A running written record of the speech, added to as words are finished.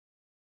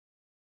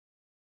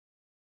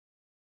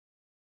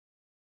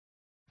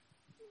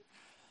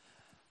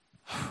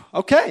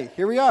Okay,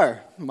 here we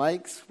are.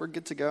 Mics, we're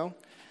good to go.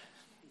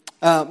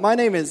 My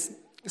name is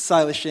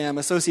Silas Sham,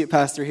 Associate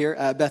Pastor here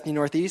at Bethany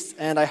Northeast,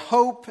 and I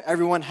hope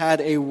everyone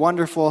had a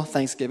wonderful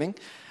Thanksgiving.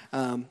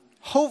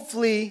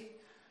 Hopefully,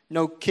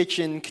 no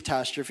kitchen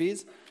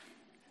catastrophes,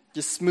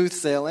 just smooth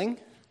sailing,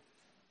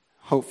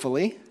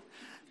 hopefully.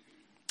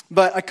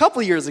 But a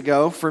couple years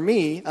ago, for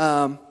me,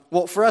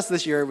 for us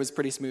this year, it was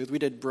pretty smooth. We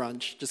did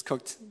brunch, just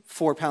cooked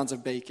 4 pounds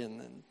of bacon,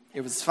 and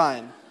it was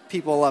fine.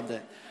 People loved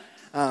it.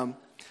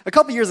 A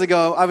couple years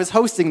ago, I was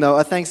hosting, though,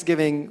 a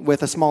Thanksgiving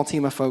with a small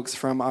team of folks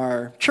from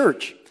our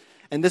church.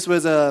 And this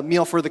was a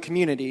meal for the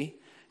community.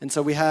 And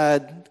so we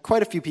had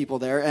quite a few people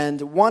there. And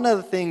one of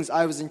the things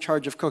I was in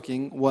charge of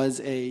cooking was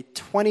a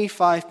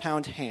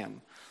 25-pound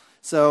ham.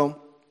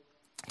 So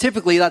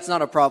typically, that's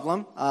not a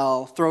problem.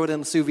 I'll throw it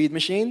in the sous vide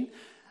machine,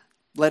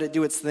 let it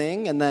do its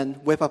thing, and then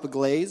whip up a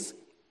glaze,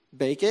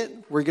 bake it.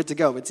 We're good to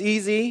go. It's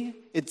easy.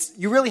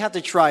 You really have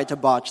to try to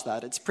botch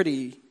that. It's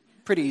pretty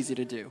easy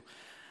to do.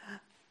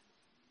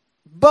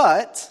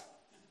 But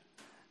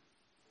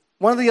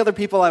one of the other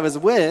people I was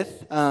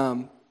with,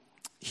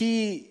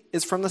 he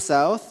is from the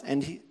South,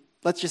 and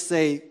let's just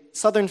say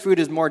Southern food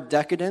is more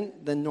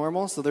decadent than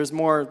normal, so there's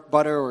more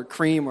butter or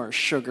cream or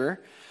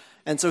sugar.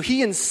 And so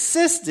he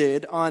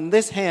insisted on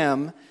this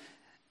ham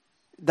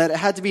that it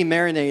had to be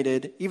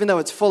marinated, even though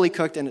it's fully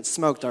cooked and it's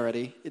smoked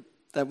already.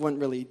 That wouldn't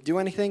really do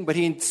anything, but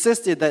he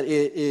insisted that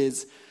it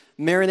is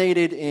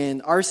marinated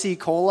in RC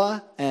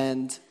Cola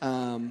and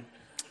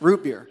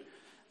root beer.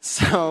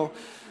 So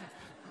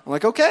I'm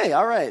like, okay,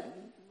 all right.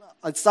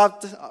 I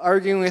stopped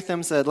arguing with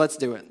him, said, let's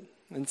do it.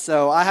 And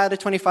so I had a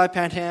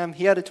 25-pound ham.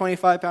 He had a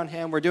 25-pound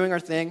ham. We're doing our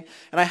thing.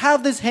 And I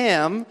have this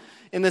ham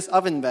in this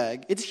oven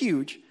bag. It's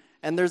huge.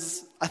 And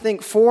there's, I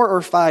think, 4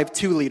 or 5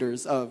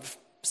 2-liters of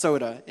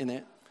soda in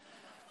it.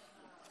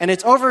 And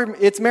it's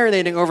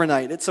marinating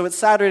overnight. So it's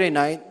Saturday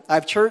night. I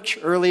have church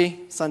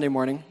early Sunday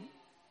morning.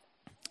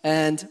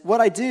 And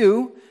what I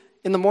do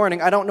in the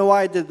morning, I don't know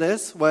why I did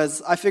this,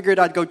 was I figured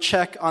I'd go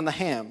check on the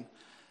ham.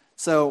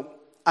 So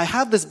I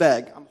have this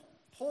bag. I'm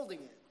holding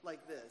it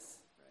like this.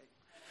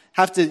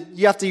 Right?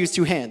 You have to use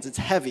 2 hands. It's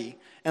heavy.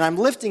 And I'm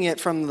lifting it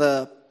from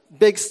the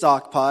big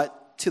stock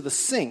pot to the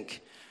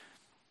sink.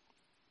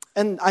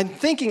 And I'm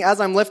thinking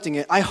as I'm lifting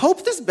it, I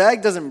hope this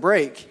bag doesn't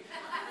break.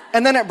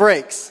 And then it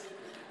breaks.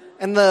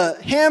 And the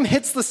ham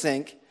hits the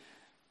sink.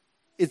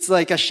 It's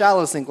like a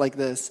shallow sink like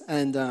this.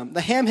 And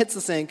the ham hits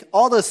the sink.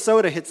 All the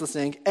soda hits the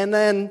sink. And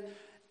then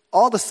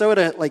all the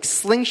soda like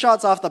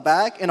slingshots off the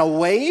back in a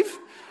wave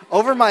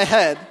over my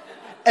head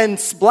and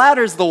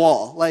splatters the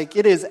wall. Like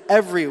it is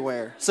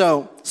everywhere.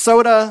 So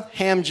soda,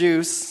 ham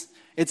juice,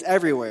 it's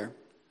everywhere.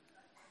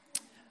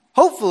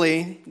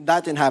 Hopefully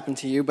that didn't happen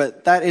to you,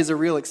 but that is a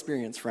real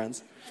experience,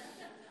 friends.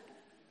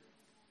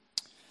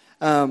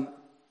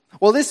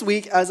 Well, this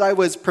week, as I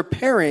was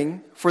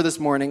preparing for this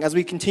morning, as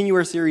we continue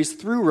our series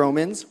through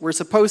Romans, we're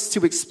supposed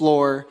to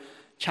explore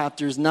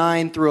chapters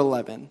 9 through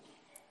 11.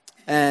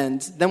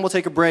 And then we'll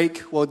take a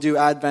break, we'll do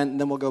Advent,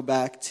 and then we'll go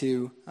back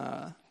to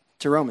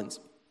Romans.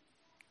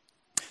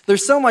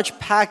 There's so much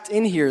packed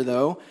in here,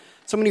 though,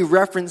 so many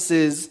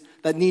references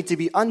that need to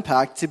be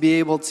unpacked to be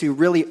able to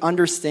really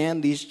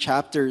understand these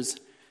chapters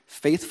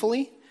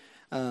faithfully,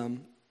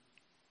 that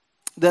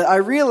I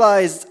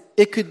realized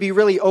it could be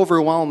really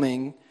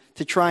overwhelming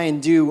to try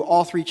and do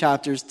all 3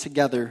 chapters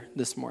together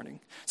this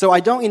morning. So I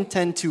don't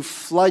intend to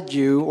flood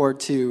you or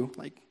to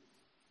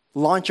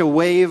launch a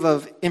wave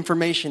of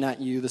information at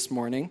you this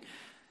morning,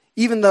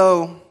 even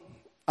though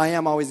I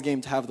am always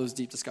game to have those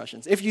deep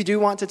discussions. If you do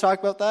want to talk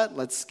about that,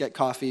 let's get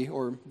coffee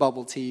or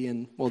bubble tea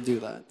and we'll do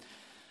that.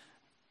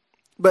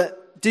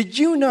 But did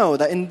you know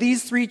that in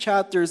these 3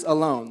 chapters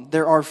alone,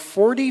 there are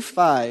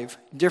 45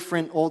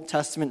 different Old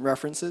Testament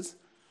references?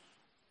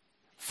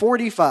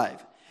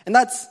 45. And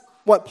that's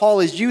what Paul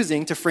is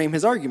using to frame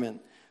his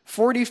argument.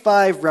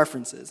 45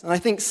 references. And I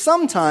think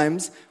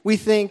sometimes we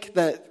think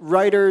that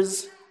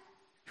writers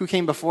who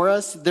came before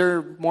us,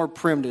 they're more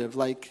primitive,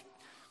 like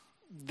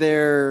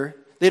they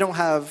don't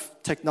have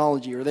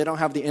technology or they don't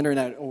have the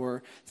internet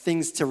or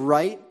things to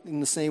write in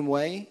the same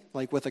way,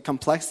 like with a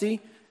complexity.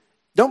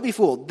 Don't be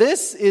fooled.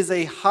 This is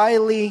a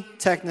highly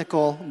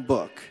technical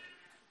book.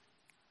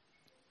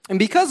 And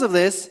because of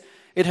this,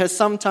 it has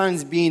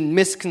sometimes been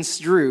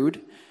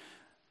misconstrued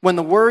when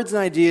the words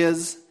and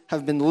ideas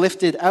have been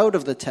lifted out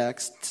of the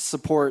text to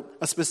support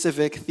a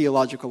specific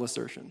theological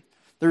assertion.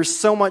 There's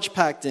so much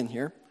packed in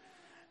here.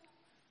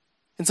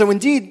 And so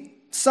indeed,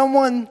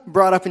 someone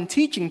brought up in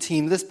teaching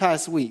team this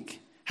past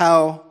week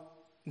how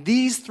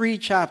these 3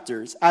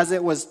 chapters, as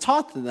it was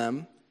taught to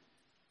them,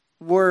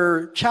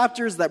 were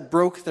chapters that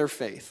broke their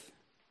faith.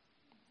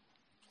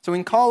 So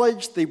in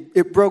college,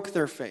 it broke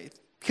their faith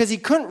because he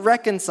couldn't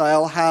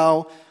reconcile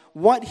how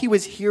what he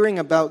was hearing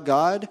about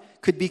God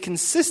could be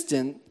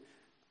consistent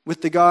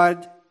with the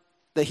God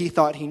that he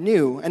thought he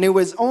knew. And it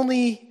was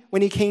only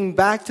when he came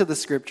back to the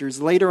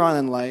scriptures later on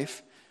in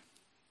life,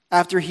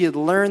 after he had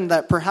learned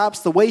that perhaps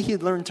the way he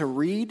had learned to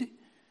read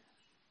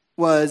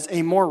was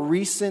a more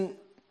recent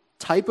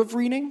type of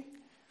reading,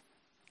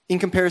 in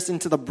comparison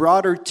to the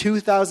broader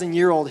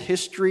 2,000-year-old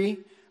history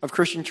of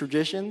Christian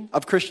tradition,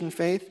 of Christian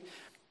faith,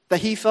 that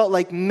he felt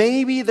like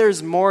maybe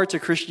there's more to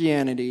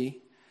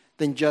Christianity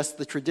than just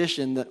the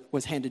tradition that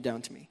was handed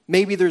down to me.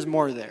 Maybe there's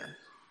more there.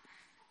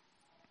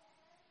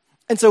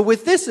 And so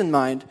with this in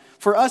mind,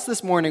 for us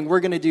this morning, we're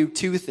going to do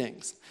two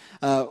things.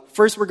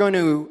 First, we're going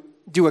to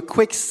do a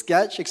quick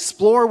sketch,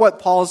 explore what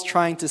Paul's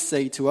trying to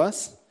say to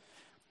us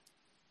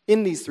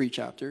in these 3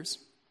 chapters.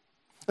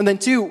 And then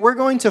 2, we're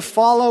going to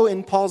follow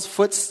in Paul's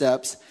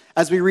footsteps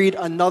as we read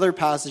another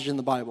passage in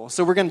the Bible.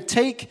 So we're going to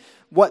take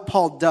what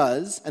Paul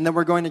does, and then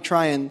we're going to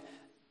try and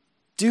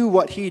do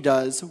what he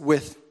does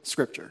with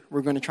Scripture.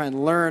 We're going to try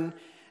and learn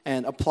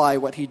and apply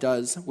what he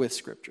does with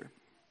Scripture.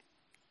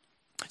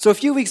 So a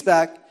few weeks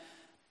back,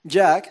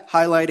 Jack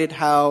highlighted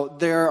how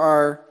there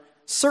are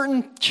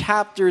certain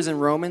chapters in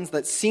Romans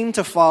that seem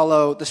to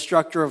follow the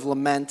structure of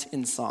lament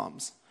in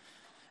Psalms.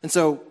 And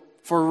so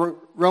for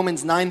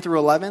Romans 9 through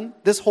 11,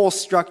 this whole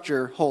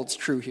structure holds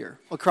true here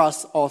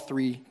across all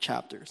 3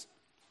 chapters.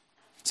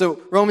 So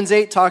Romans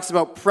 8 talks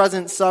about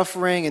present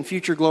suffering and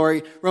future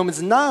glory.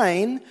 Romans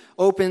 9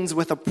 opens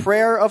with a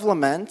prayer of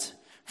lament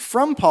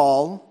from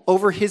Paul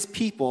over his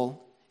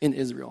people in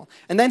Israel.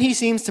 And then he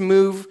seems to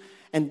move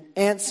and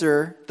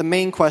answer the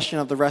main question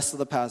of the rest of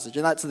the passage,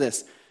 and that's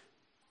this: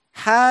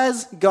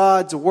 has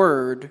God's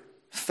word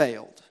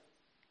failed?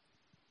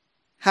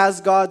 Has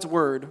God's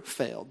word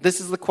failed? This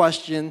is the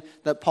question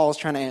that Paul's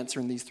trying to answer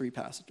in these 3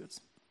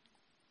 passages.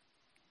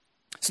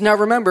 So now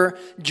remember,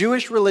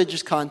 Jewish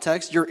religious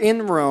context, you're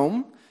in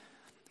Rome,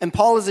 and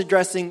Paul is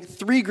addressing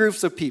 3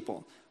 groups of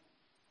people.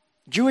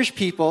 Jewish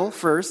people,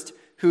 first,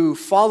 who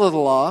follow the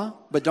law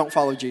but don't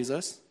follow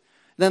Jesus.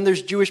 Then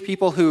there's Jewish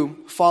people who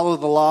follow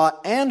the law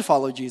and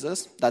follow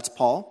Jesus. That's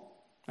Paul.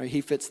 Right,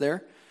 he fits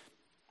there.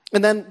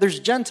 And then there's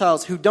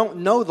Gentiles who don't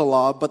know the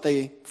law, but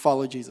they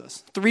follow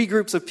Jesus. 3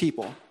 groups of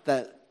people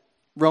that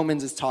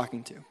Romans is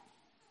talking to.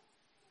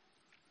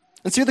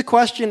 And so the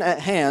question at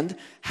hand,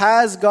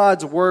 has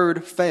God's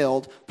word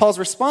failed? Paul's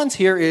response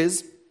here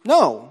is,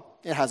 no,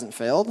 it hasn't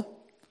failed.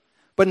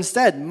 But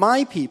instead,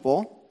 my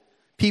people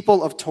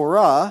of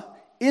Torah,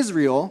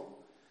 Israel,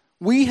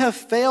 we have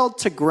failed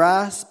to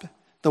grasp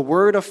the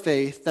word of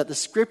faith that the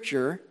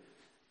Scripture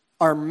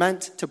are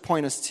meant to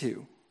point us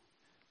to.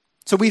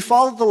 So we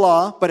followed the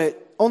law, but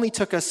it only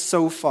took us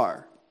so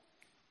far.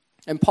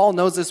 And Paul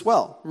knows this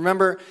well.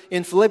 Remember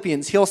in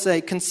Philippians, he'll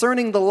say,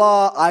 concerning the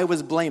law, I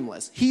was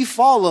blameless. He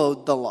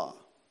followed the law.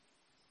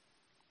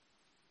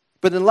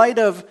 But in light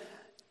of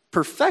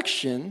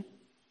perfection,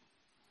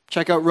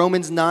 check out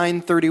Romans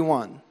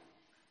 9:31.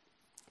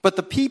 But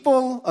the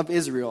people of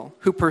Israel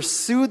who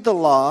pursued the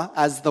law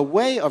as the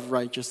way of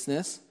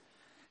righteousness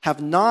have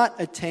not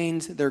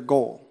attained their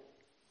goal.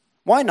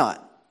 Why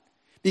not?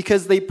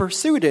 Because they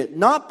pursued it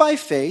not by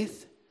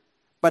faith,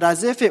 but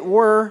as if it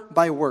were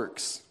by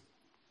works.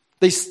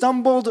 They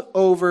stumbled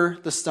over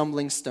the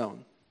stumbling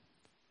stone.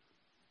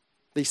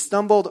 They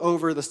stumbled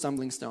over the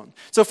stumbling stone.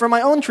 So from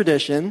my own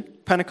tradition,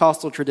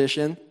 Pentecostal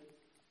tradition,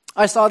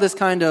 I saw this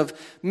kind of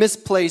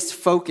misplaced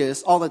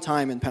focus all the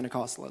time in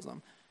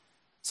Pentecostalism.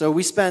 So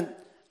we spent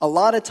a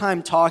lot of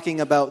time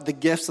talking about the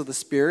gifts of the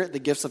Spirit, the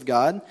gifts of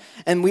God,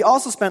 and we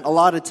also spent a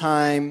lot of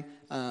time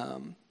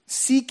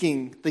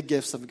seeking the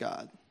gifts of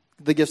God,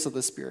 the gifts of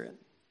the Spirit.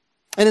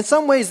 And in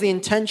some ways, the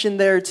intention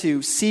there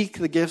to seek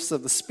the gifts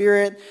of the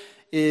Spirit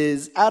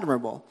is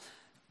admirable.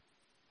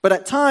 But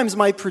at times,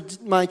 my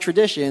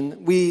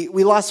tradition, we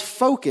lost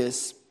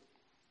focus,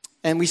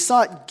 and we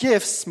sought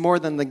gifts more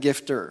than the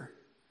gifter.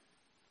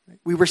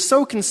 We were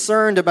so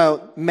concerned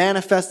about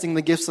manifesting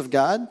the gifts of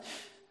God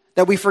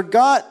that we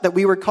forgot that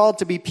we were called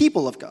to be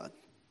people of God.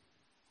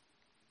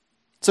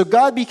 So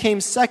God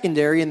became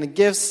secondary and the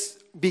gifts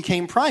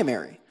became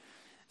primary.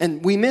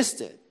 And we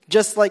missed it,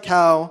 just like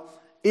how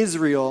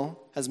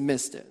Israel has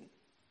missed it.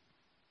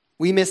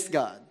 We missed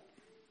God.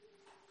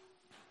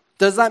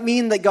 Does that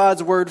mean that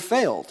God's word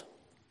failed?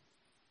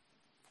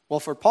 Well,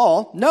 for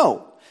Paul,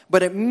 no.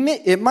 But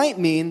it might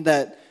mean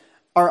that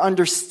our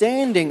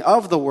understanding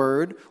of the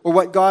word or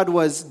what God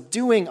was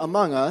doing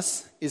among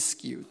us is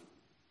skewed.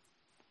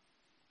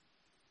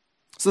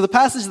 So the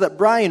passage that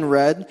Brian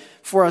read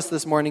for us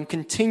this morning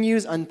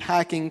continues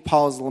unpacking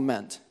Paul's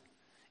lament.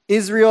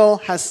 Israel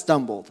has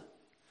stumbled.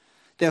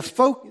 They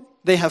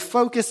have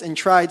focused and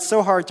tried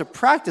so hard to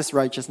practice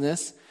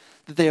righteousness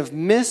that they have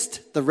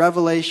missed the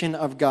revelation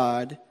of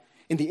God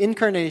in the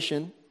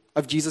incarnation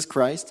of Jesus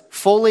Christ,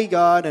 fully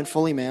God and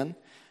fully man.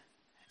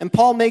 And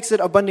Paul makes it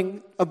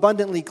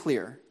abundantly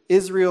clear.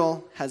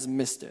 Israel has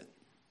missed it.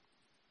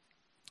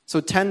 So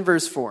 10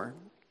 verse 4.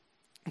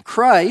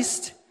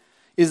 Christ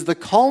is the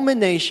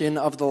culmination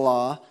of the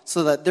law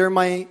so that there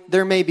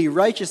may be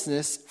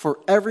righteousness for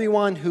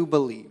everyone who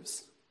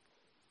believes.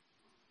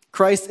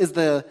 Christ is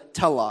the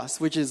telos,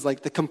 which is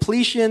like the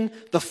completion,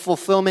 the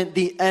fulfillment,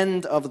 the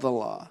end of the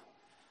law,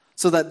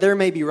 so that there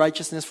may be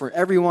righteousness for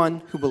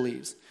everyone who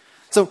believes.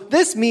 So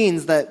this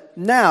means that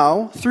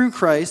now, through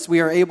Christ,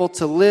 we are able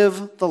to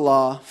live the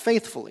law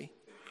faithfully.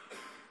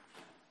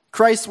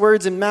 Christ's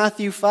words in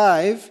Matthew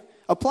 5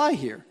 apply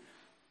here.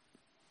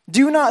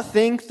 Do not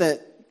think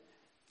that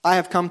I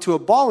have come to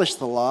abolish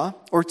the law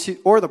or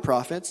the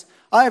prophets.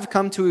 I have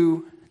come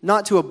to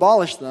not to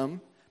abolish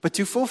them, but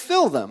to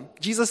fulfill them.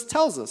 Jesus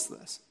tells us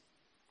this.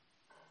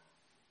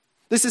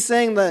 This is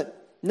saying that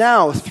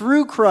now,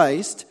 through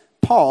Christ,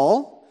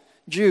 Paul,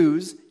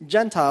 Jews,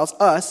 Gentiles,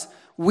 us,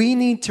 we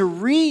need to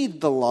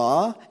read the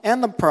law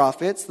and the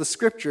prophets, the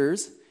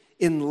scriptures,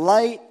 in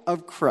light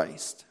of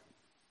Christ.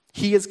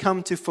 He has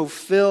come to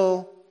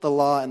fulfill the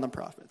law and the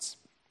prophets.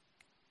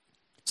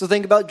 So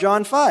think about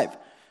John 5.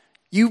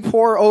 You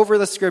pore over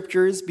the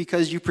scriptures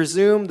because you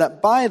presume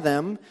that by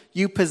them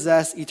you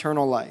possess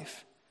eternal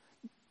life.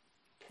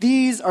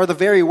 These are the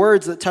very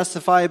words that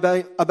testify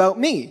about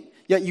me,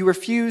 yet you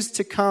refuse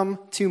to come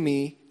to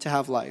me to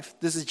have life.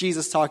 This is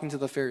Jesus talking to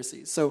the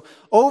Pharisees. So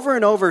over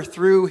and over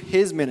through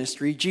his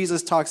ministry,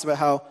 Jesus talks about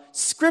how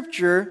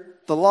scripture,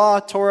 the law,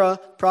 Torah,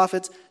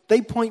 prophets,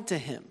 they point to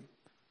him.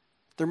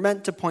 They're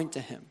meant to point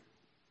to him.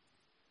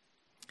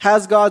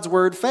 Has God's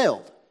word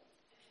failed?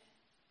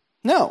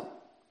 No.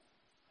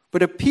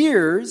 But it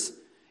appears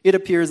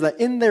that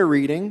in their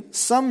reading,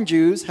 some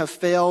Jews have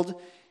failed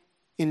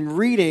in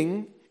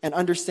reading and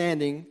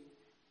understanding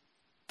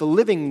the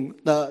living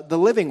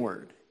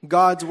word,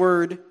 God's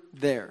word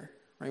there,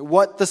 right?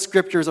 What the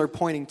scriptures are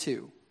pointing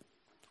to,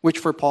 which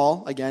for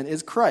Paul, again,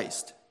 is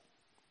Christ.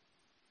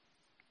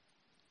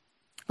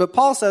 But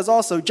Paul says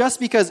also, just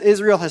because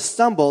Israel has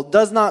stumbled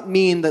does not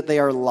mean that they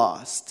are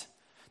lost.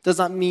 Does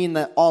not mean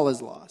that all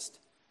is lost.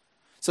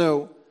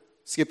 So,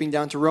 skipping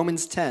down to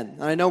Romans 10.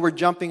 And I know we're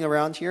jumping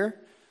around here.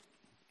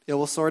 It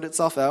will sort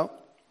itself out.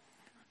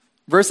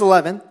 Verse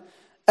 11.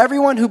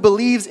 Everyone who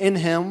believes in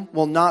him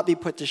will not be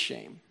put to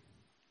shame.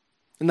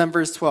 And then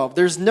verse 12.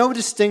 There's no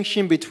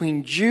distinction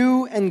between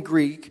Jew and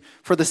Greek,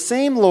 for the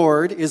same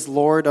Lord is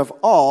Lord of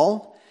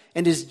all,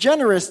 and is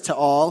generous to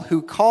all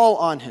who call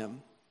on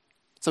him.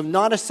 So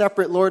not a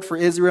separate Lord for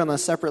Israel and a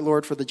separate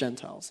Lord for the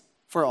Gentiles.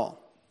 For all.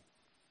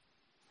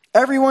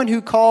 Everyone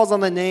who calls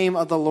on the name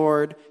of the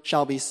Lord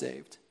shall be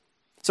saved.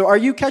 So are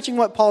you catching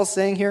what Paul's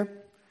saying here?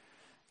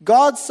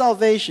 God's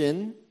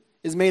salvation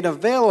is made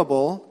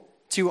available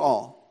to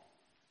all.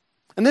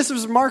 And this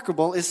is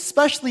remarkable,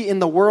 especially in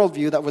the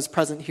worldview that was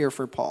present here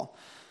for Paul.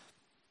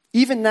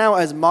 Even now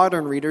as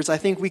modern readers, I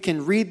think we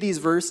can read these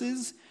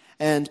verses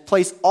and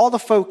place all the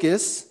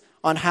focus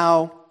on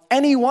how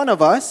any one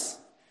of us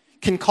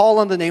can call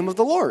on the name of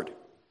the Lord.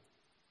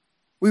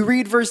 We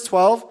read verse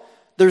 12,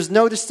 there's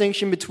no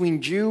distinction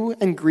between Jew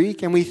and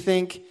Greek, and we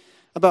think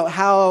about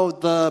how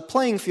the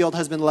playing field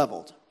has been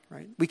leveled,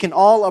 right? We can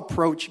all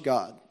approach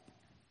God.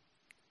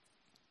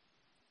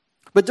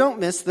 But don't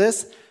miss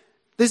this.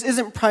 This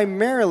isn't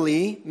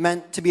primarily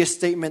meant to be a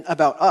statement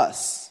about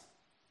us.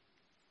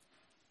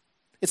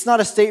 It's not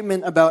a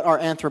statement about our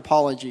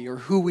anthropology or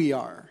who we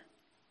are.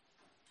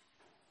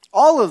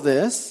 All of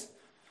this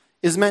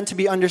is meant to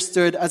be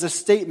understood as a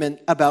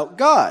statement about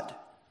God.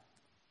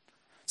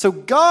 So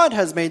God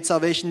has made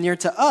salvation near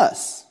to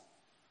us.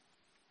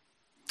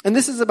 And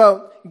this is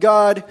about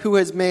God who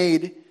has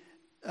made,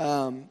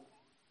 who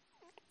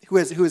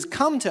has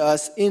come to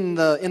us in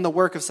the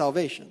work of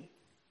salvation.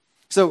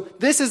 So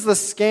this is the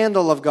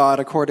scandal of God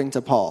according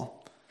to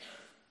Paul.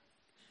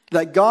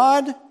 That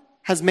God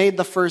has made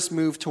the first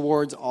move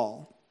towards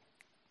all.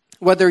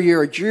 Whether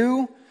you're a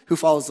Jew who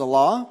follows the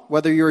law,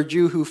 whether you're a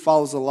Jew who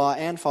follows the law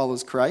and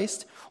follows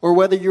Christ, or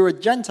whether you're a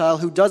Gentile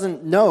who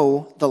doesn't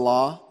know the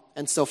law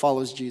and still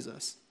follows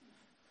Jesus.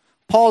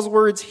 Paul's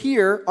words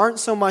here aren't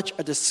so much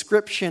a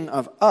description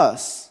of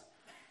us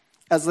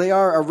as they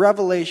are a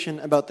revelation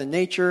about the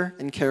nature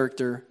and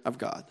character of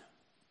God.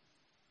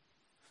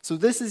 So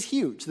this is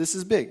huge. This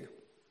is big.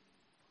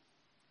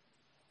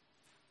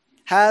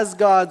 Has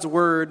God's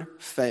word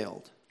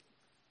failed?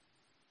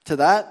 To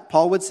that,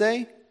 Paul would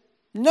say,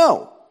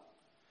 no.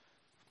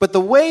 But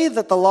the way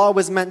that the law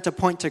was meant to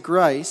point to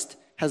Christ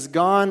has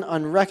gone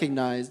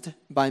unrecognized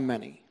by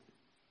many.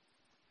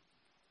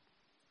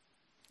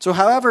 So,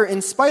 however,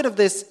 in spite of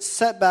this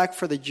setback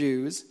for the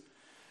Jews,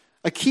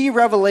 a key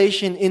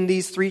revelation in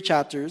these three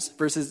chapters,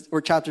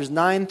 chapters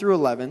 9 through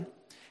 11,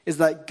 is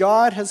that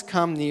God has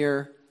come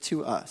near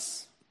to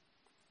us.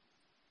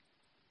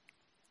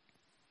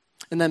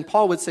 And then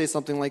Paul would say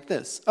something like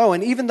this. Oh,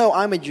 and even though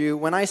I'm a Jew,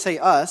 when I say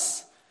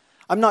us,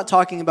 I'm not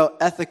talking about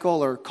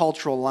ethical or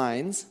cultural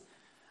lines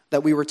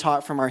that we were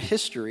taught from our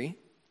history.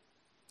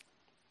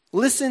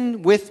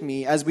 Listen with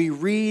me as we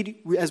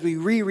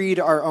reread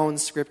our own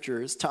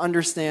scriptures to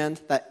understand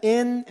that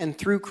in and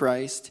through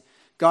Christ,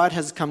 God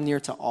has come near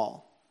to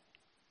all,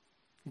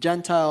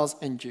 Gentiles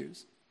and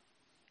Jews.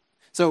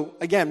 So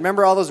again,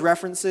 remember all those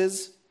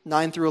references,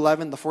 9 through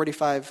 11, the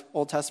 45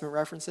 Old Testament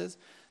references?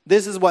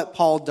 This is what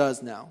Paul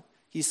does now.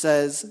 He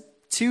says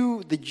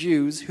to the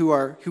Jews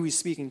who he's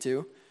speaking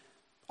to,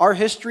 our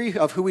history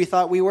of who we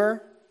thought we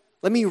were,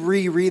 let me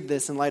reread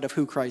this in light of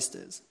who Christ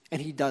is.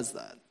 And he does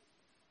that.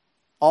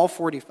 All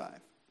 45.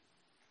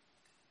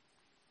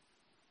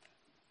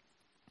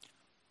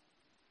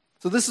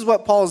 So this is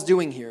what Paul's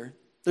doing here.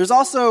 This is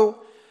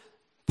also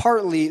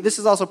partly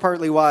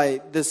why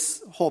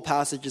this whole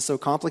passage is so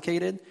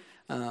complicated.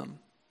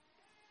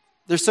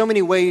 There's so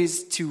many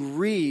ways to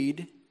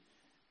read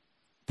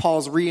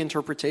Paul's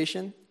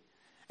reinterpretation,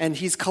 and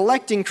he's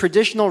collecting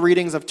traditional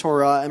readings of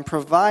Torah and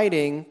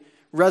providing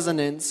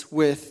resonance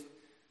with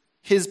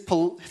his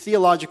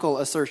theological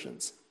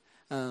assertions.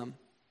 And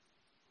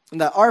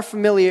that our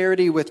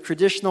familiarity with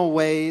traditional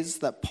ways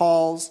that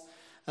Paul's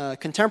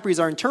contemporaries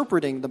are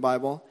interpreting the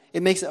Bible,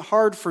 it makes it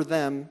hard for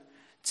them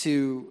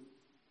to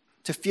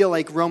feel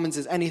like Romans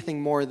is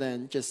anything more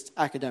than just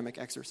academic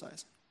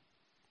exercise.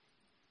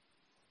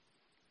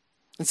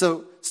 And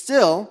so,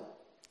 still,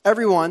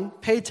 everyone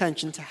pay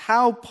attention to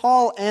how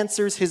Paul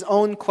answers his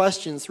own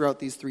questions throughout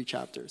these 3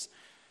 chapters.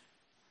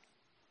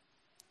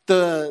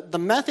 The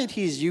method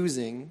he's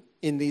using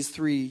in these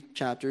 3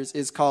 chapters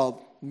is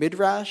called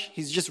midrash.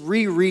 He's just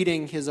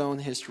rereading his own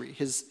history,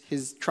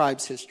 his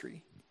tribe's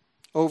history,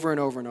 over and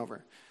over and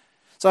over.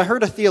 So I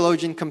heard a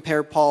theologian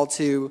compare Paul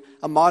to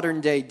a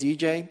modern-day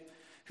DJ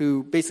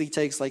who basically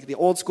takes like the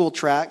old school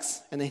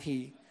tracks and then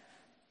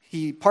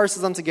he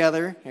parses them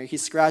together, he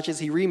scratches,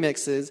 he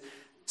remixes,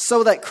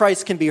 so that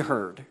Christ can be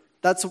heard.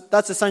 That's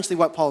essentially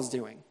what Paul's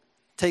doing.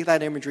 Take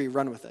that imagery,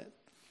 run with it.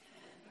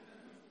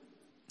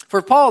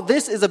 For Paul,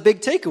 this is a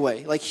big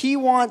takeaway. Like, he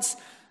wants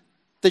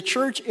the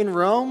church in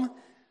Rome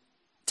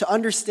to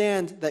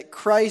understand that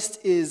Christ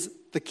is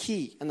the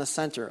key and the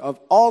center of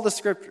all the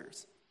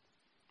scriptures.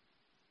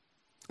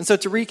 And so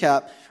to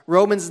recap,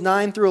 Romans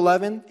 9 through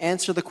 11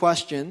 answer the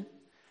question,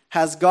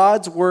 has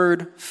God's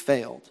word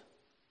failed?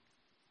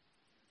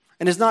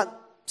 And it's not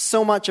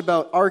so much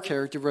about our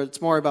character, but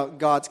it's more about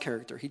God's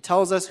character. He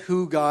tells us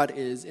who God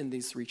is in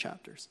these 3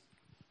 chapters.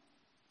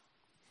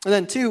 And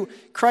then 2,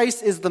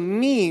 Christ is the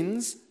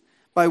means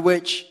by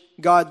which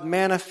God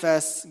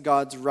manifests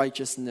God's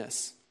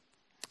righteousness.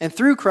 And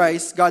through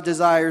Christ, God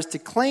desires to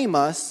claim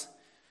us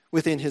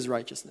within his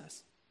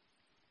righteousness.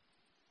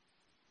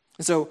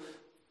 And so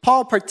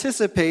Paul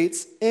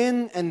participates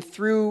in and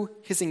through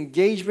his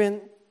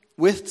engagement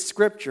with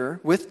Scripture,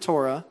 with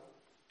Torah,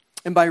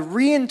 and by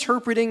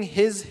reinterpreting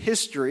his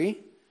history,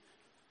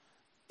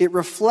 it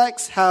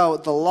reflects how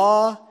the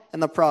law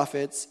and the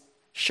prophets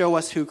show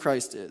us who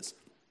Christ is.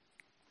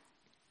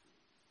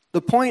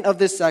 The point of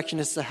this section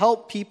is to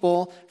help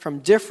people from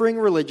differing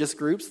religious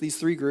groups, these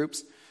 3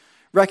 groups,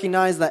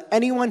 recognize that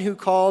anyone who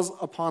calls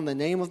upon the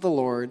name of the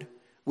Lord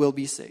will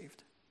be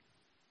saved.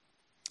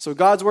 So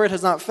God's word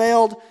has not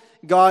failed.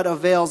 God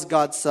avails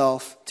God's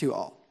self to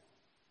all.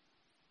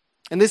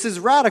 And this is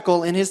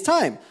radical in his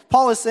time.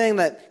 Paul is saying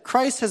that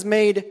Christ has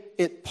made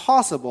it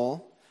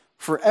possible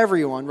for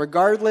everyone,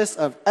 regardless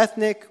of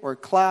ethnic or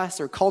class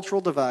or cultural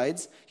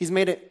divides. He's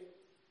made it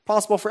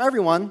possible for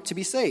everyone to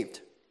be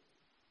saved.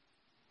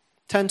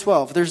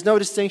 10:12, there's no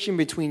distinction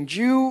between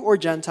Jew or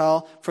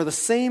Gentile, for the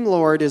same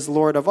Lord is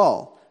Lord of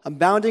all,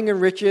 abounding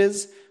in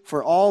riches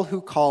for all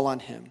who call on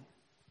him.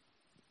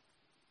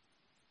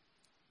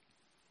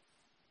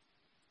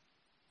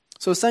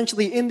 So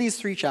essentially, in these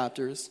 3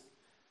 chapters,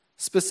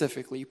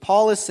 specifically,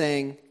 Paul is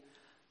saying,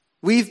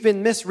 we've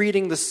been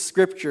misreading the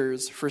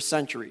scriptures for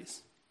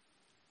centuries.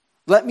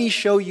 Let me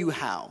show you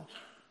how.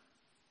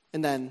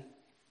 And then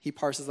he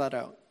parses that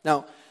out.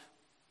 Now,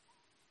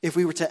 if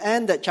we were to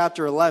end at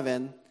chapter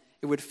 11,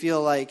 it would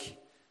feel like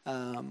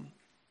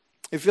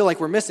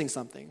we're missing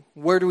something.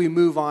 Where do we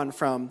move on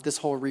from this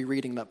whole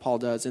rereading that Paul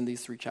does in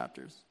these 3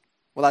 chapters?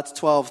 Well, that's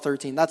 12,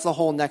 13. That's the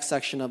whole next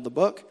section of the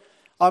book.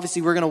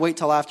 Obviously, we're going to wait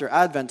till after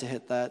Advent to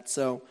hit that,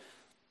 so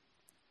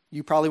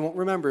you probably won't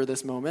remember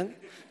this moment.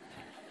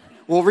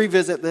 We'll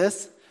revisit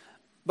this.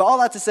 But all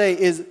that to say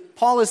is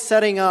Paul is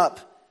setting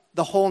up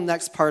the whole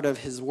next part of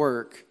his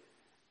work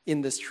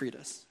in this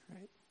treatise.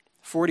 Right?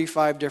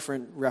 45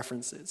 different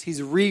references.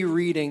 He's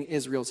rereading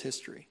Israel's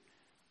history.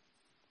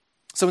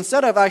 So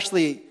instead of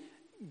actually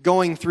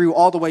going through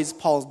all the ways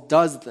Paul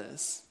does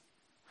this,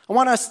 I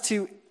want us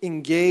to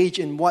engage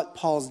in what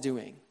Paul's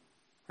doing.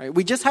 Right?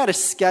 We just had a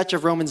sketch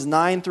of Romans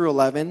 9 through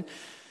 11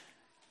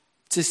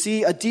 to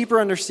see a deeper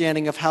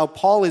understanding of how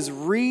Paul is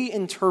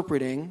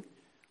reinterpreting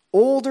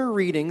older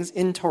readings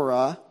in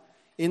Torah,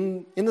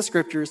 in the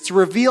scriptures, to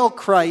reveal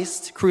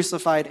Christ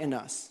crucified in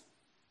us.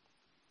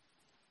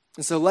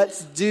 And so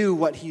let's do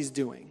what he's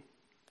doing.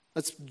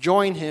 Let's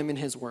join him in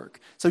his work.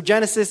 So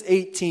Genesis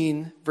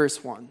 18,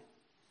 verse 1.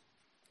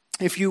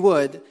 If you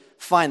would,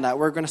 find that.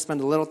 We're going to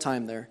spend a little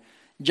time there.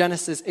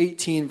 Genesis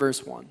 18,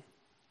 verse 1.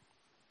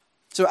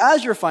 So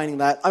as you're finding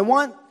that, I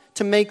want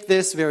to make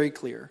this very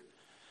clear.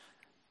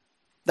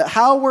 That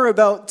how we're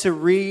about to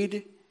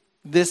read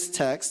this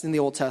text in the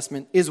Old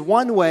Testament is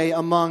one way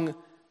among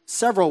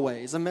several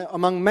ways,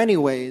 among many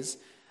ways,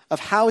 of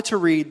how to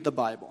read the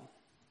Bible.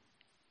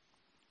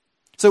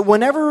 So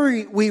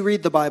whenever we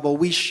read the Bible,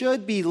 we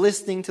should be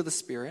listening to the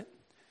Spirit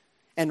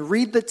and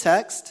read the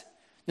text,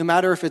 no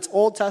matter if it's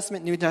Old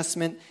Testament, New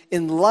Testament,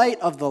 in light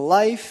of the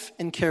life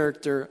and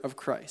character of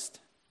Christ.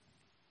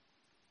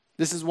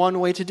 This is one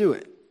way to do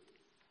it.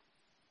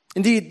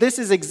 Indeed, this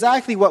is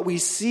exactly what we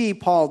see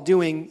Paul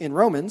doing in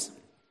Romans.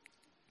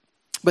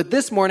 But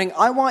this morning,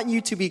 I want you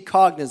to be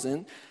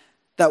cognizant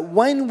that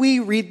when we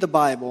read the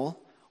Bible,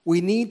 we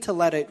need to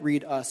let it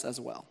read us as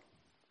well.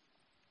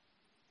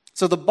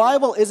 So the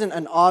Bible isn't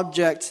an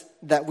object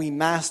that we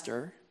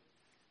master.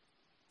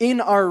 In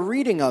our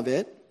reading of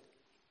it,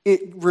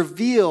 it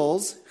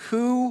reveals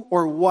who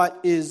or what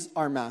is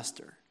our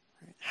master.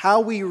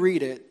 How we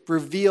read it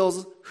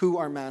reveals who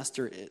our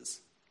master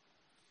is.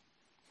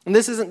 And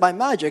this isn't by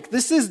magic.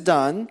 This is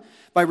done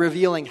by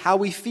revealing how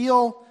we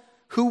feel,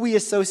 who we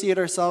associate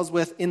ourselves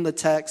with in the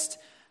text,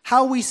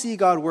 how we see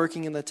God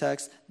working in the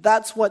text.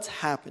 That's what's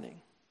happening.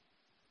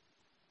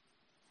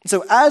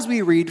 So as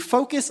we read,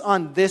 focus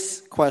on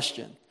this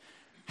question.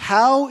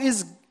 How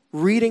is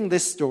reading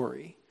this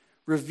story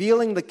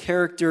revealing the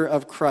character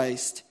of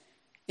Christ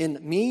in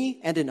me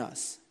and in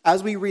us?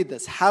 As we read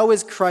this, how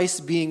is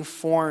Christ being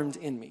formed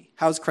in me?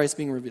 How is Christ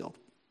being revealed?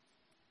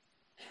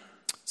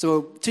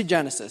 So to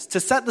Genesis, to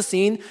set the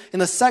scene, in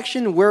the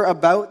section we're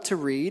about to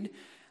read,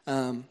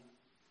 or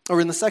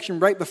in the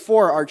section right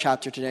before our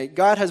chapter today,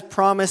 God has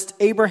promised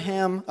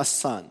Abraham a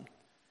son,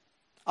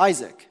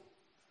 Isaac,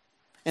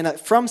 and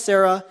from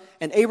Sarah,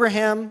 and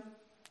Abraham,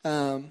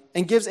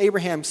 and gives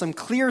Abraham some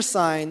clear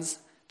signs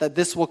that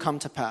this will come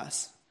to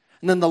pass.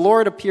 And then the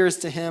Lord appears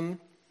to him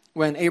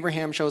when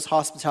Abraham shows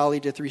hospitality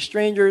to 3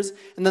 strangers.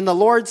 And then the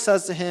Lord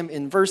says to him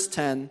in verse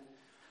 10,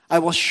 I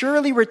will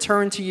surely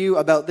return to you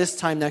about this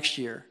time next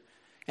year,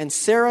 and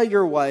Sarah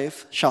your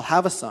wife shall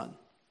have a son.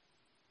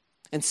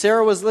 And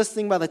Sarah was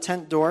listening by the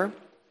tent door.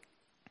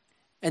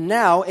 And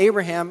now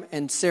Abraham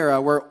and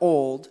Sarah were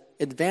old,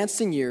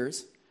 advanced in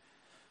years.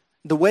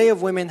 The way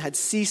of women had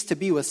ceased to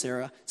be with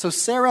Sarah. So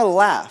Sarah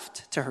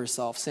laughed to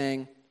herself,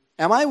 saying,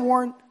 after I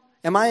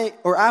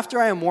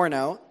am worn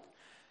out,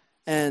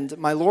 and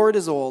my Lord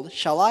is old,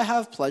 shall I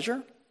have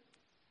pleasure?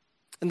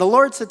 And the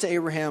Lord said to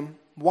Abraham,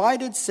 why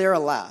did Sarah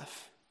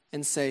laugh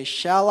and say,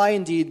 shall I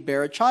indeed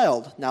bear a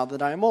child now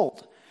that I am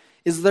old?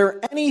 Is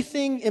there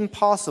anything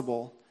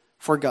impossible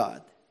for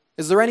God?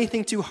 Is there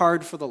anything too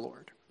hard for the Lord?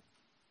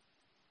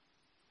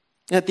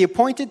 And at the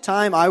appointed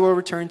time, I will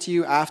return to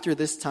you after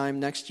this time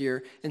next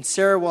year, and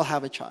Sarah will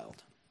have a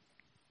child.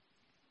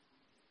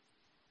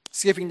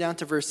 Skipping down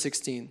to verse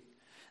 16.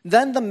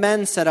 Then the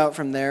men set out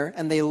from there,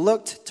 and they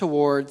looked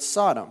towards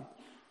Sodom.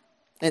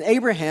 And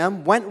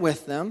Abraham went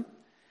with them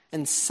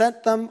and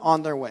sent them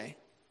on their way.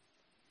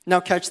 Now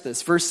catch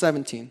this, verse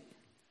 17.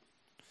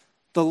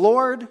 The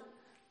Lord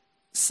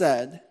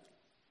said,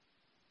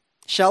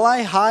 shall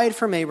I hide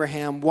from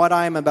Abraham what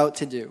I am about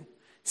to do,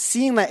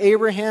 seeing that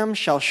Abraham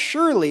shall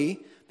surely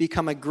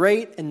become a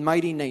great and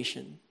mighty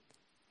nation,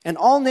 and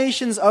all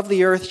nations of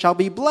the earth shall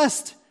be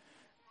blessed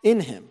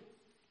in him?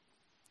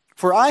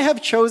 For I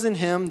have chosen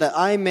him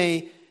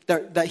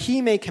that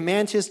he may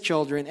command his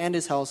children and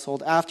his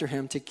household after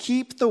him to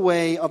keep the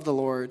way of the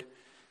Lord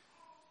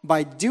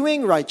by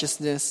doing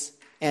righteousness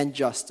and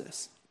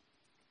justice,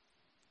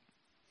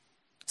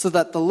 so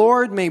that the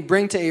Lord may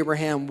bring to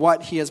Abraham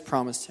what he has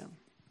promised him.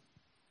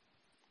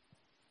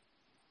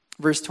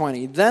 Verse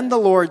 20, then the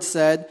Lord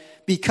said,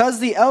 because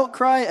the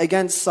outcry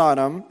against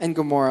Sodom and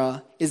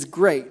Gomorrah is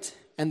great,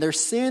 and their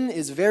sin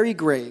is very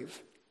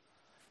grave,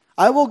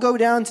 I will go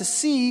down to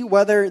see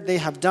whether they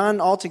have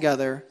done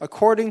altogether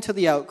according to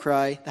the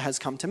outcry that has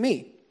come to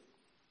me.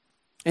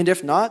 And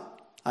if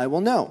not, I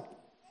will know.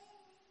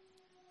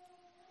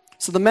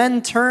 So the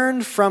men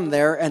turned from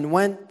there and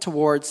went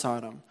toward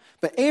Sodom.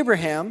 But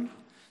Abraham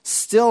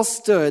still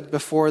stood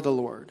before the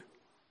Lord.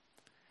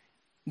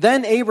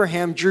 Then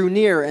Abraham drew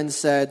near and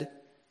said,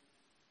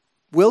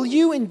 will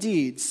you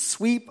indeed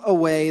sweep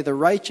away the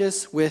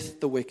righteous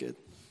with the wicked?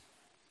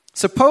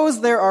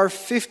 Suppose there are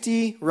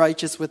 50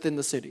 righteous within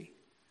the city.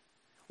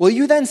 Will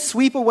you then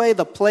sweep away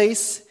the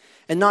place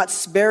and not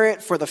spare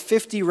it for the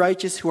 50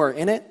 righteous who are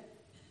in it?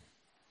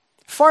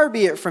 Far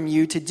be it from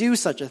you to do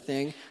such a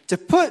thing, to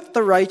put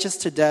the righteous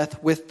to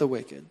death with the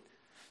wicked,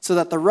 so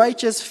that the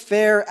righteous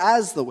fare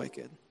as the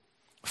wicked.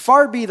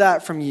 Far be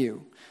that from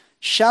you.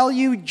 Shall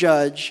you, the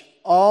judge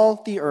of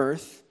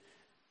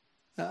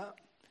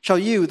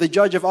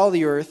all the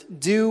earth,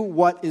 do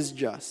what is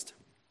just?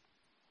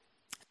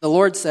 The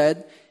Lord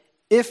said,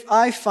 if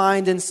I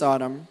find in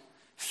Sodom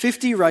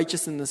 50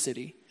 righteous in the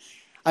city,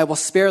 I will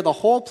spare the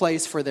whole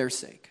place for their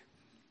sake.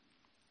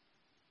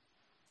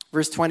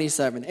 Verse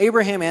 27,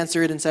 Abraham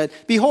answered and said,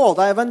 behold,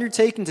 I have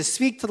undertaken to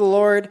speak to the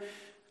Lord,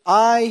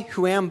 I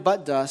who am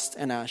but dust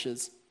and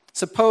ashes.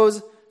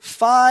 Suppose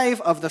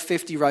 5 of the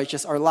 50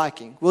 righteous are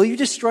lacking. Will you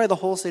destroy the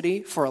whole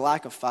city for a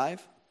lack of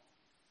 5?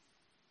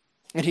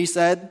 And he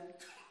said,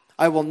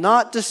 I will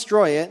not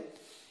destroy it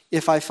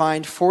if I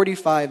find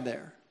 45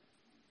 there.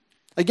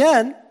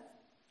 Again,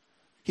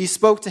 he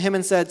spoke to him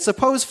and said,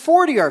 suppose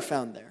 40 are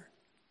found there.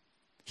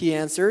 He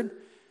answered,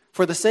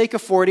 for the sake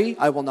of 40,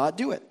 I will not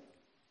do it.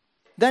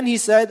 Then he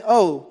said,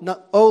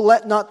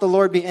 let not the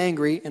Lord be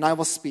angry, and I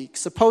will speak.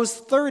 Suppose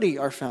 30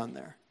 are found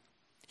there.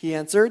 He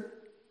answered,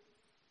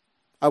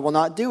 I will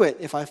not do it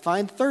if I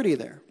find 30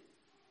 there.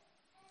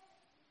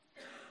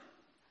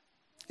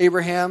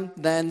 Abraham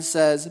then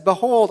says,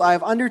 behold, I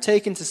have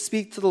undertaken to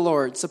speak to the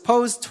Lord.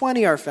 Suppose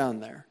 20 are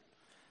found there.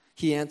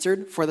 He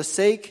answered, for the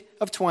sake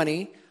of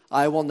 20,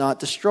 I will not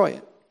destroy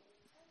it.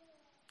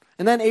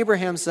 And then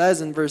Abraham says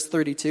in verse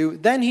 32,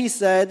 then he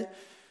said,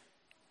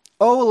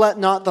 "Oh, let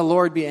not the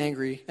Lord be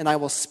angry, and I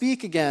will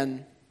speak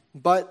again,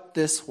 but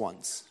this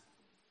once.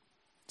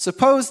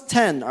 Suppose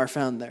 10 are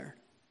found there."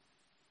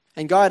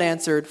 And God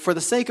answered, "For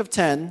the sake of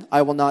 10,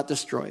 I will not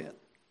destroy it."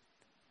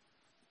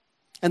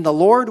 And the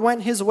Lord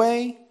went his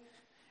way,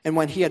 and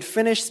when he had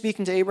finished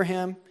speaking to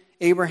Abraham,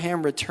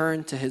 Abraham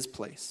returned to his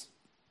place.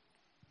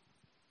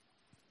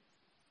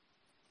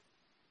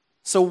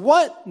 So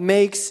what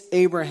makes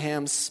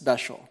Abraham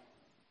special?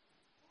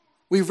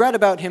 We've read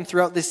about him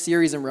throughout this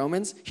series in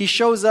Romans. He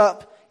shows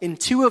up in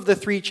 2 of the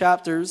 3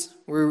 chapters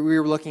we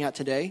were looking at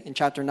today, in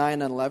chapter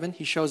 9 and 11.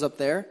 He shows up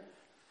there.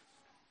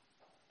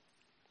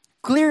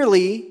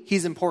 Clearly,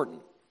 he's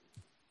important.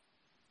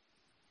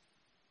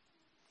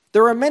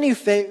 There are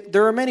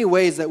many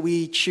ways that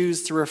we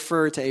choose to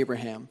refer to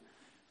Abraham.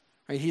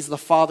 Right? He's the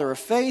father of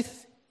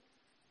faith,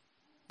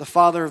 the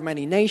father of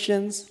many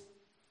nations,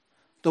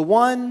 the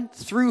one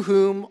through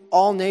whom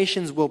all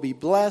nations will be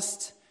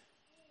blessed.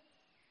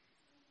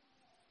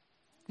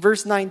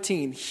 Verse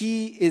 19,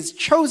 he is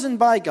chosen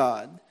by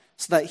God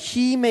so that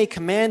he may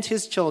command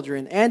his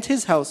children and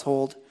his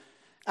household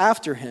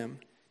after him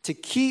to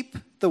keep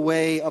the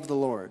way of the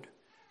Lord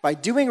by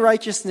doing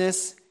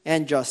righteousness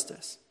and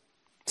justice,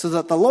 so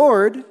that the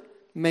Lord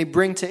may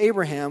bring to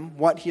Abraham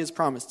what he has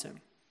promised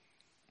him.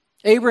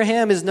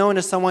 Abraham is known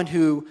as someone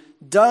who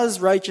does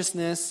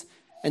righteousness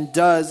and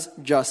does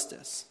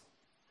justice.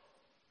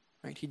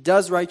 Right? He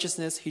does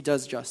righteousness, he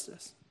does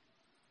justice.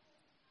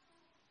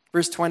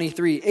 Verse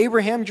 23,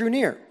 Abraham drew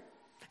near.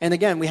 And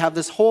again, we have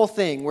this whole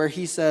thing where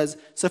he says,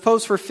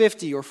 suppose for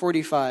 50 or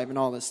 45 and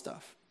all this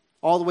stuff,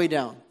 all the way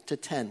down to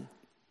 10.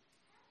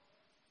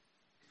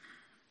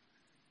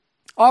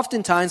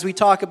 Oftentimes, we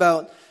talk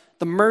about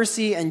the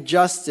mercy and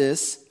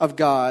justice of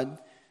God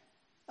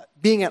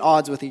being at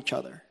odds with each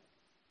other.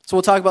 So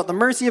we'll talk about the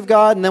mercy of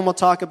God, and then we'll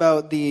talk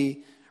about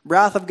the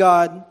wrath of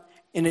God,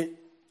 and it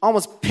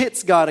almost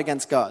pits God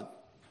against God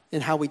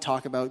in how we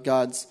talk about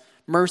God's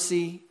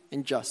mercy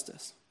and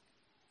justice.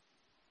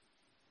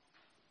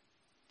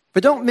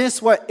 But don't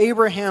miss what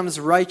Abraham's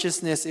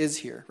righteousness is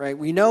here, right?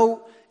 We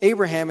know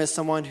Abraham is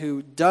someone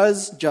who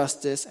does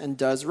justice and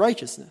does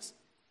righteousness.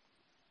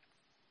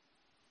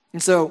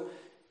 And so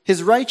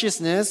his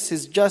righteousness,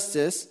 his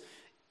justice,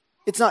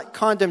 it's not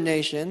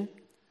condemnation,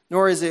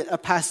 nor is it a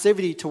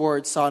passivity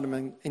towards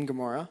Sodom and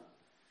Gomorrah.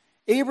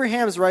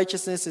 Abraham's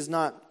righteousness is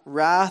not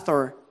wrath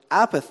or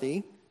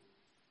apathy.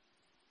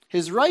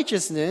 His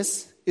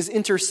righteousness is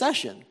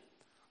intercession.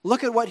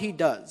 Look at what he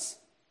does.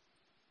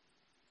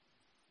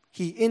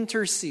 He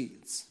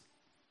intercedes.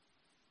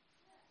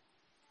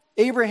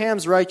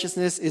 Abraham's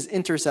righteousness is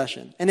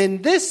intercession. And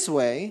in this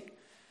way,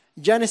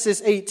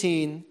 Genesis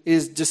 18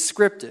 is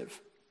descriptive.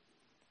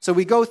 So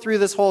we go through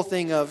this whole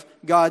thing of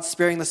God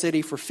sparing the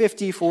city for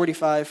 50,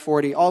 45,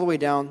 40, all the way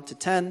down to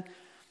 10.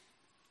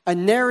 A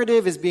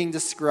narrative is being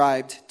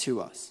described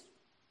to us.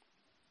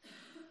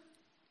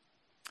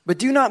 But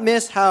do not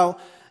miss how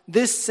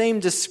this same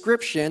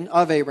description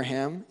of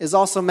Abraham is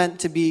also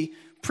meant to be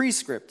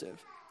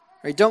prescriptive.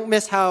 Right? Don't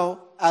miss how,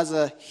 as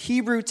a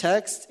Hebrew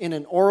text in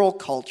an oral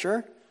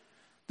culture,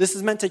 this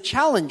is meant to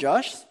challenge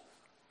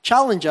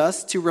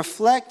us to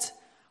reflect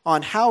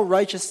on how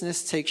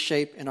righteousness takes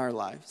shape in our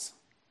lives.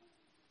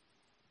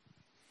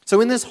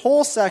 So in this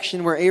whole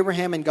section where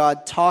Abraham and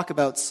God talk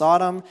about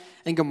Sodom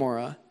and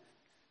Gomorrah,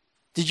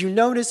 did you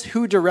notice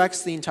who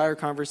directs the entire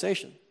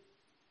conversation?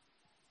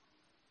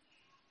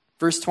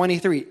 Verse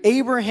 23,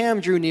 Abraham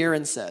drew near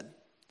and said,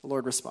 the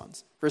Lord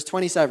responds. Verse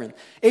 27,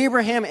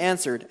 Abraham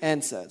answered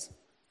and says.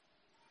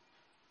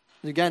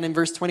 And again in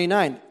verse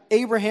 29,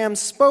 Abraham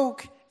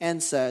spoke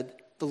and said,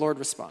 the Lord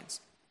responds.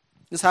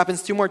 This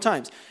happens 2 more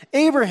times.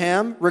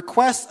 Abraham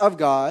requests of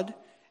God,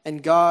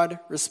 and God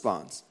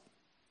responds.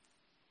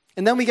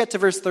 And then we get to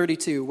verse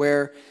 32,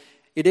 where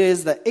it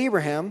is that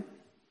Abraham,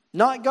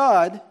 not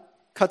God,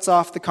 cuts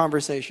off the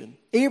conversation.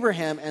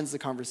 Abraham ends the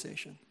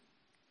conversation.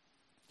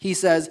 He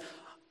says,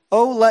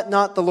 "Oh, let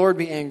not the Lord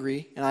be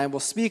angry, and I will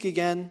speak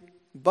again,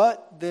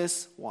 but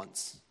this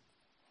once.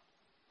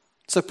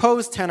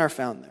 Suppose 10 are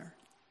found there."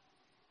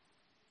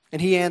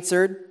 And he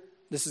answered,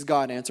 this is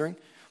God answering,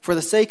 "For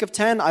the sake of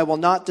 10, I will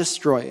not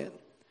destroy it."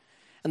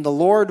 And the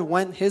Lord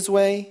went his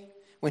way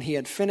when he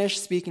had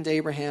finished speaking to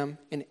Abraham,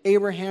 and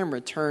Abraham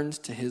returned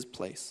to his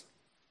place.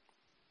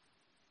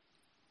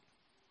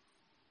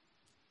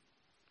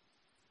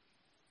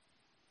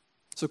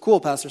 So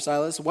cool, Pastor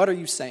Silas. What are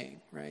you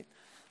saying, right?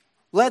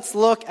 Let's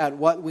look at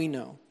what we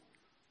know.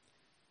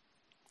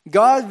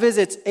 God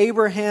visits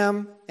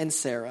Abraham and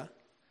Sarah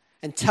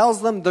and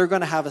tells them they're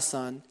going to have a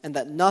son and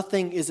that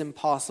nothing is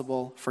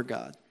impossible for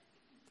God.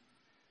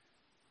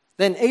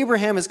 Then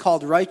Abraham is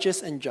called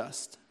righteous and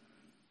just.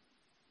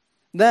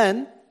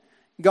 Then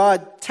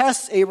God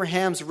tests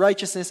Abraham's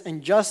righteousness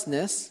and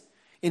justness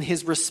in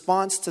his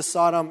response to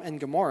Sodom and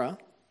Gomorrah.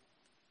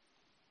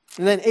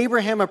 And then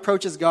Abraham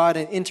approaches God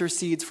and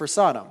intercedes for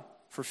Sodom,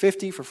 for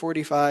 50, for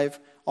 45,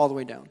 all the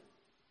way down.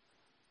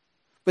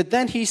 But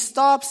then he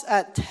stops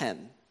at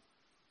 10.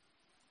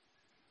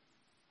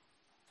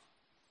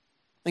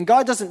 And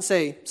God doesn't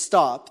say,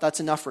 stop, that's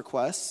enough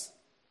requests.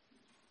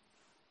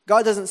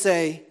 God doesn't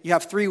say, you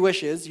have 3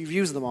 wishes, you've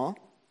used them all.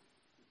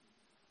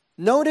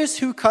 Notice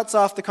who cuts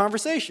off the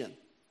conversation.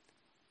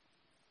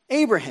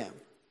 Abraham.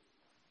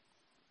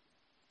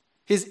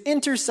 His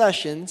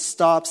intercession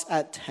stops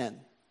at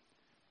 10.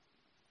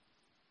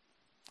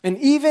 And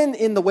even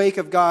in the wake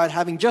of God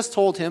having just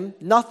told him,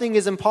 nothing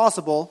is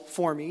impossible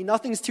for me,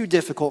 nothing's too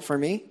difficult for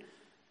me,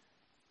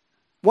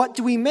 what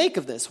do we make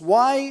of this?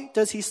 Why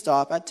does he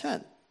stop at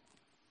 10?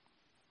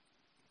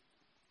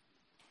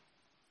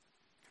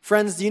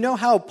 Friends, do you know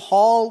how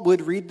Paul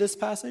would read this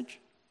passage?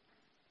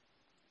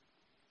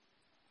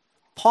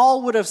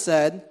 Paul would have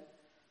said,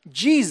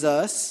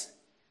 Jesus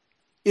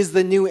is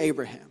the new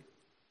Abraham.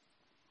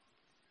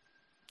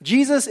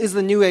 Jesus is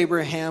the new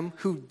Abraham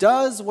who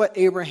does what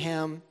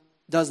Abraham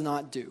does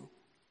not do.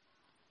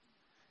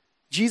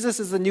 Jesus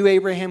is the new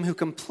Abraham who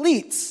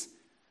completes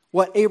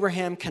what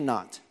Abraham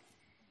cannot.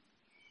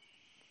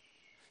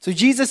 So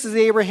Jesus is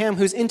the Abraham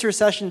whose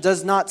intercession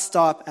does not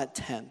stop at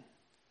 10.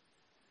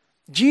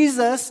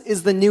 Jesus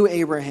is the new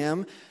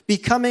Abraham,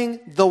 becoming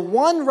the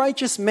one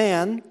righteous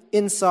man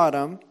in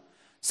Sodom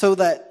so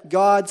that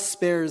God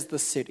spares the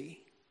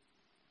city.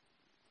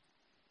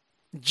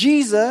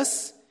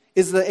 Jesus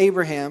is the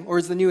Abraham, or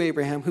is the new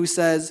Abraham, who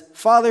says,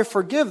 Father,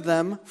 forgive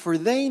them, for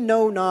they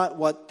know not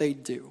what they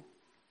do.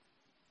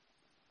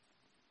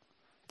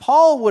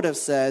 Paul would have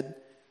said,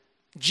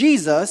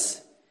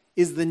 Jesus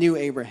is the new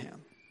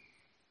Abraham.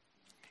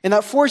 And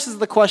that forces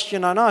the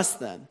question on us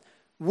then.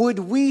 Would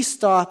we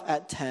stop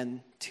at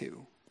 10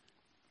 too?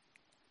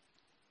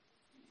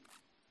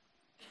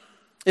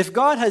 If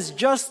God has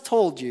just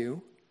told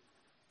you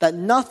that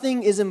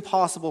nothing is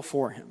impossible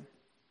for him,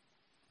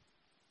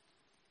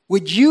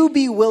 would you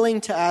be willing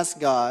to ask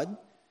God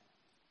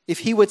if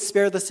he would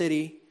spare the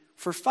city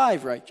for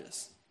 5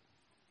 righteous,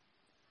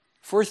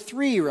 for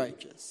 3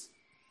 righteous,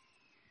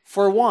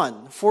 for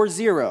 1, for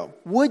 0?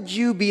 Would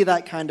you be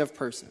that kind of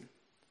person?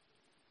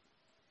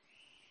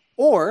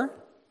 Or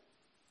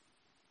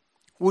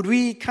would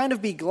we kind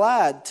of be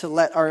glad to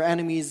let our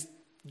enemies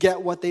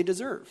get what they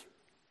deserve?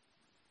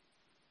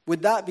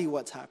 Would that be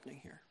what's happening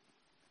here?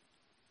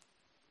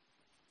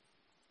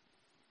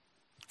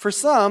 For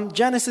some,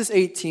 Genesis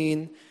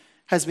 18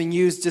 has been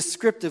used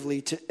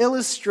descriptively to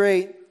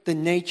illustrate the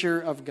nature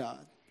of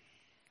God.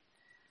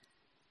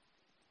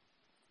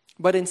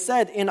 But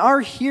instead, in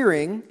our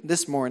hearing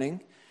this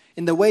morning,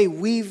 in the way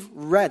we've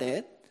read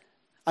it,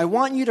 I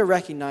want you to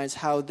recognize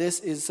how this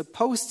is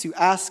supposed to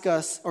ask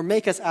us or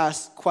make us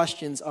ask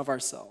questions of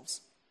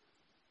ourselves.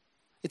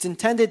 It's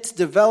intended to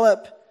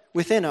develop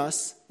within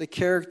us the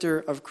character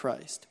of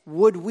Christ.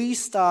 Would we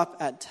stop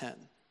at 10?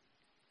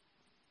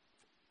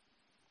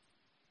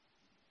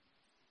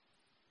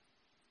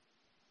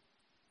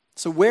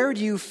 So where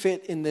do you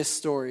fit in this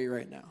story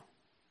right now?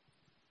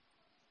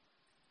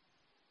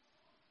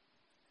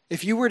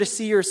 If you were to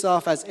see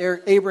yourself as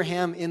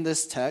Abraham in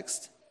this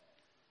text,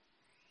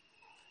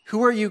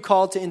 who are you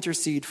called to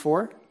intercede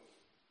for?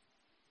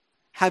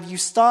 Have you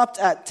stopped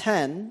at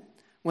 10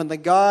 when the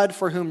God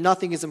for whom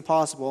nothing is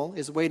impossible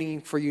is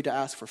waiting for you to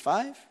ask for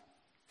 5,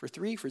 for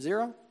 3, for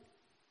 0?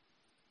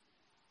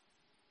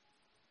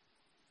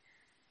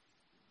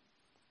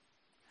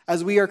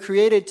 As we are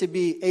created to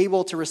be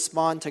able to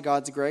respond to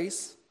God's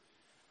grace,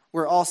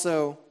 we're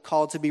also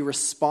called to be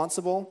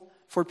responsible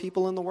for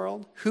people in the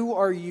world. Who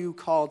are you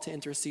called to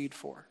intercede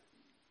for?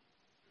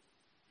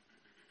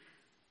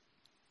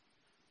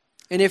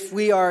 And if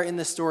we are in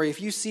this story,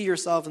 if you see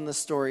yourself in this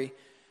story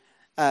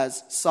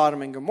as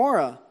Sodom and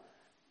Gomorrah,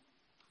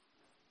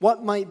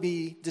 what might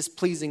be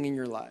displeasing in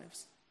your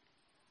lives?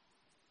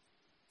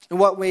 In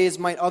what ways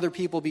might other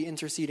people be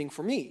interceding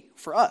for me,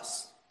 for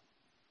us?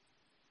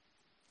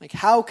 Like,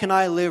 how can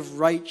I live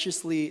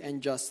righteously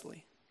and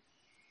justly?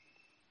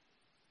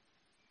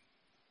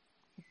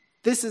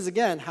 This is,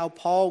 again, how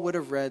Paul would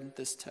have read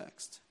this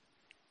text,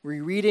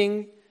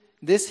 rereading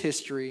this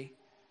history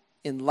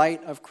in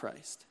light of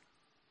Christ.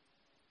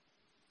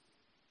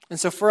 And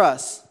so for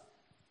us,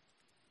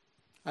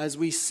 as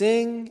we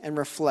sing and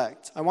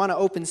reflect, I want to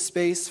open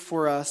space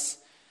for us.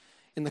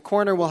 In the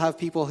corner, we'll have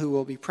people who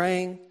will be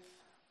praying.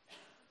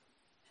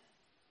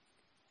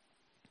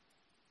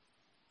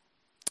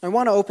 I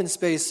want to open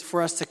space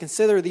for us to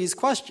consider these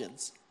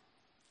questions.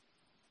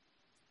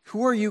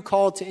 Who are you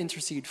called to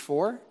intercede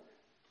for?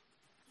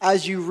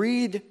 As you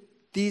read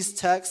these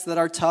texts that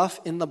are tough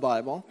in the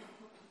Bible,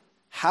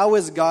 how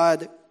is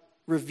God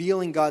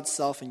revealing God's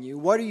self in you?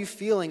 What are you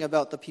feeling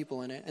about the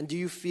people in it? And do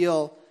you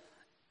feel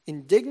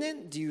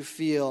indignant? Do you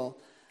feel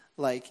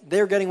like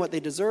they're getting what they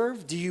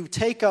deserve? Do you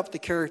take up the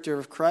character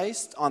of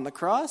Christ on the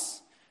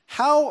cross?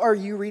 How are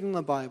you reading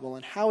the Bible,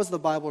 and how is the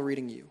Bible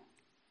reading you?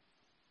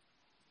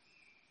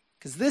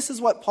 Because this is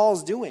what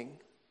Paul's doing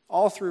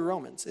all through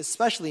Romans,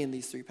 especially in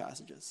these 3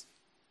 passages.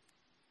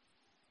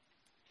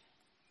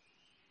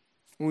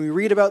 When we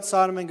read about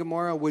Sodom and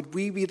Gomorrah, would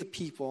we be the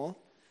people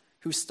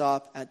who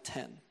stop at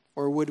 10?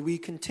 Or would we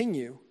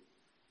continue,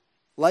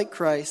 like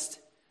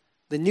Christ,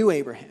 the new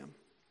Abraham,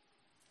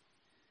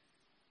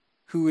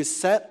 who is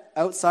set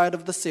outside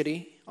of the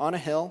city on a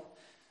hill,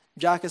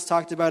 Jack has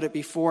talked about it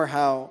before,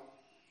 how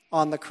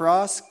on the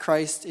cross,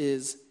 Christ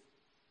is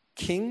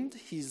kinged.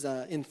 He's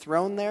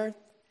enthroned there.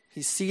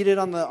 He's seated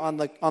on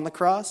the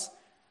cross,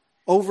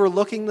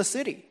 overlooking the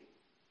city.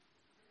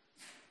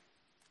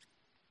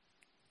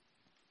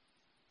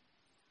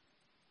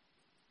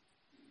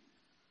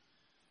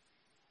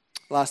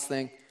 Last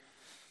thing.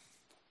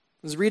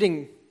 I was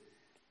reading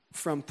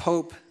from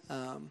Pope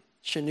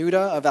Shenouda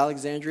of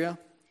Alexandria,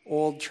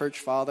 old church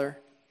father,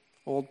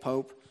 old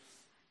pope.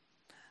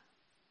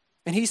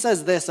 And he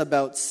says this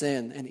about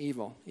sin and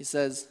evil. He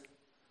says,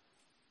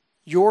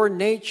 your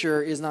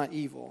nature is not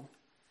evil.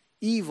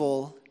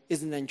 Evil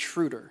is an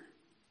intruder.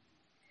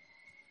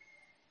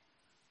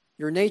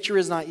 Your nature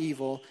is not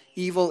evil.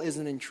 Evil is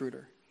an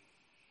intruder.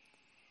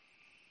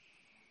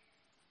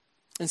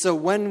 And so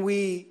when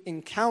we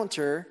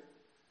encounter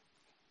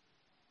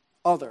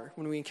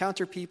when we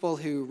encounter people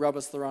who rub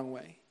us the wrong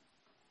way,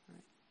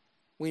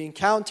 we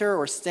encounter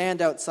or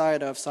stand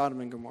outside of Sodom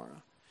and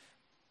Gomorrah,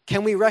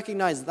 can we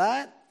recognize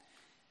that?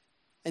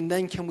 And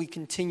then can we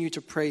continue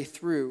to pray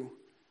through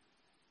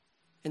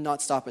and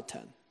not stop at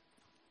 10?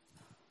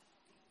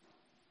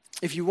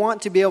 If you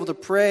want to be able to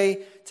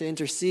pray, to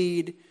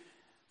intercede,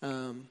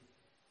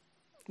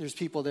 there's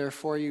people there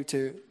for you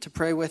to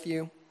pray with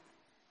you.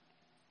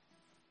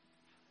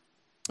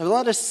 But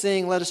let us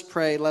sing, let us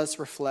pray, let us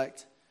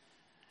reflect,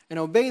 and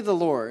obey the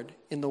Lord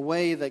in the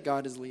way that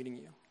God is leading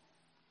you.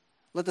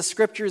 Let the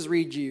Scriptures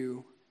read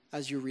you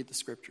as you read the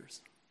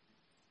Scriptures.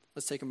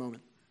 Let's take a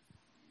moment.